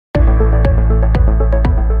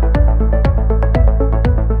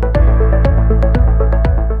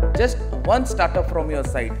one startup from your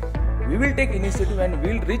side, we will take initiative and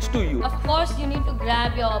we will reach to you. Of course, you need to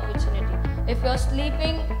grab your opportunity. If you're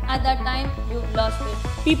sleeping at that time, you've lost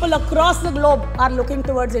it. People across the globe are looking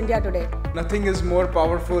towards India today. Nothing is more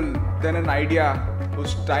powerful than an idea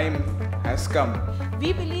whose time has come.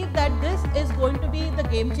 We believe that this is going to be the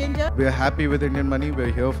game changer. We are happy with Indian money. We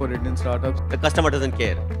are here for Indian startups. The customer doesn't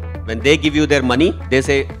care. When they give you their money, they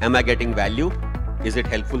say, am I getting value? Is it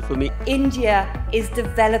helpful for me? India is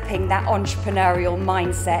developing that entrepreneurial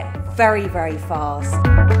mindset very, very fast.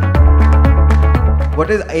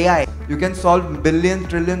 What is AI? You can solve billions,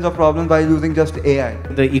 trillions of problems by using just AI.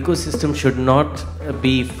 The ecosystem should not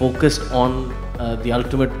be focused on the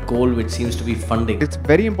ultimate goal, which seems to be funding. It's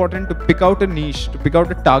very important to pick out a niche, to pick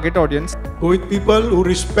out a target audience. Go with people who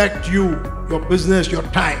respect you, your business, your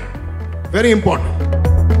time. Very important.